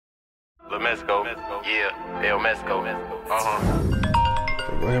Lamesco. Yeah, El Mesco.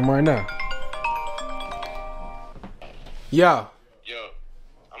 Go ahead right now. Yo. Yo,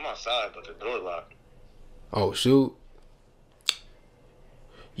 I'm outside, but the door locked. Oh, shoot.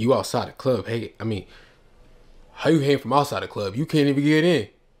 You outside the club. Hey, I mean, how you hang from outside the club? You can't even get in.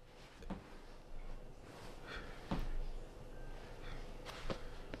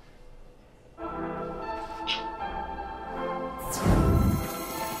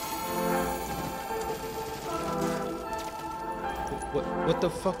 What the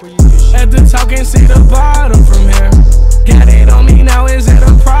fuck were you just at the top, can't see the bottom from here. Got it on me now, is that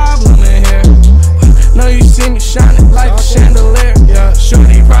a problem in here? No, you see me shining like a chandelier. Yeah,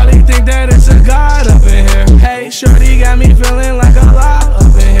 shorty probably think that it's a god up in here. Hey, shorty got me feeling like a lot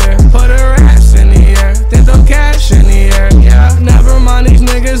up in here. Put her ass in the air, think I'm cash in the air. Yeah, never mind these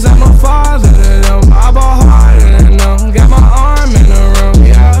niggas, I'm a father to them. I ball harder than them, got my arm in the room.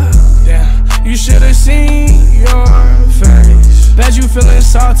 Yeah, you should've seen your face. Bet you feeling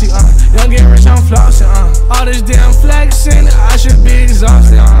salty, don't get rich, I'm flossing, all this damn flexing, I should be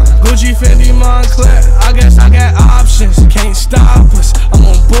exhausted, Gucci, Fendi, Montclair, I guess I got options. Can't stop us, I'm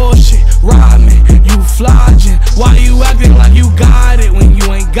on bullshit, rob me, you flogging. Why you acting like you got it when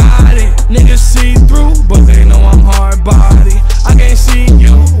you ain't got it? Niggas see through, but they know I'm hard body. I can't see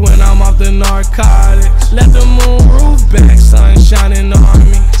you when I'm off the narcotics. Let the moon roof back, sun shining on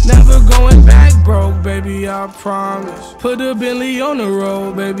me. Never going back broke, baby, I promise. Put the Bentley on the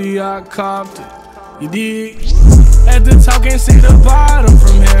road, baby, I copped it. You dig? At the top, can't see the bottom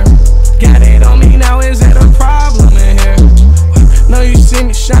from here. Got it on me now, is that a problem in here? No, you see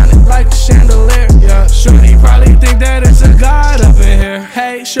me shining like a chandelier. Yeah, shorty probably think that it's a god up in here.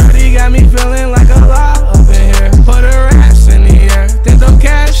 Hey, shorty got me feeling like a lot up in here. Put her ass in the air, think I'm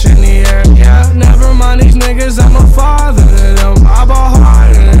cash in the air. Yeah, never mind these niggas, I'm a father to them. I ball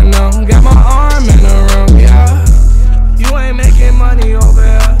harder than them, got my arm in the room. Yeah, you ain't making money over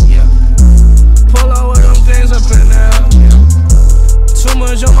here. Yeah, pull up with them things up in there. Yeah, too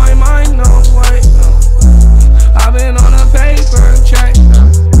much on my mind, no way. I've been on a paper track.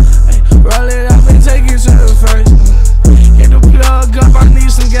 Roll it up and take it to the first. Hit the plug up, I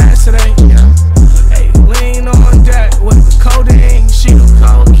need some gas today. Hey, lean on that with the codeine. She do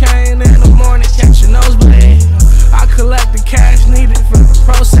cocaine in the morning, catch your nosebleed. I collect the cash needed for the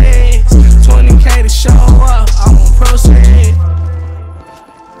proceeds. 20K to show up, I won't proceed.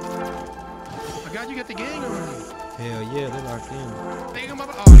 I got you got the gang already. Hell yeah, they locked in.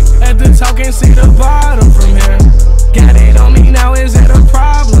 At the top, can't see the bottom from here. Got it on me now, is that a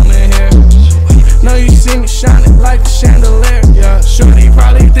problem in here? No, you see me shining like a chandelier. Yeah, shorty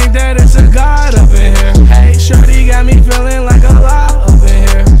probably think that it's a god up in here. Hey, shorty got me feeling like a lot up in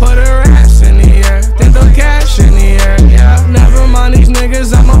here. Put her ass in the air, think I'm cash in the air. Yeah, never mind these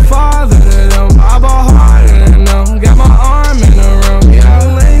niggas, I'm a father to them. I ball harder than them, got my arm in the room. Yeah,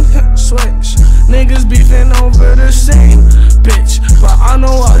 lane switch, niggas beefing over the same bitch, but I know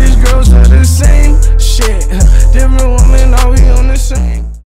all these girls are the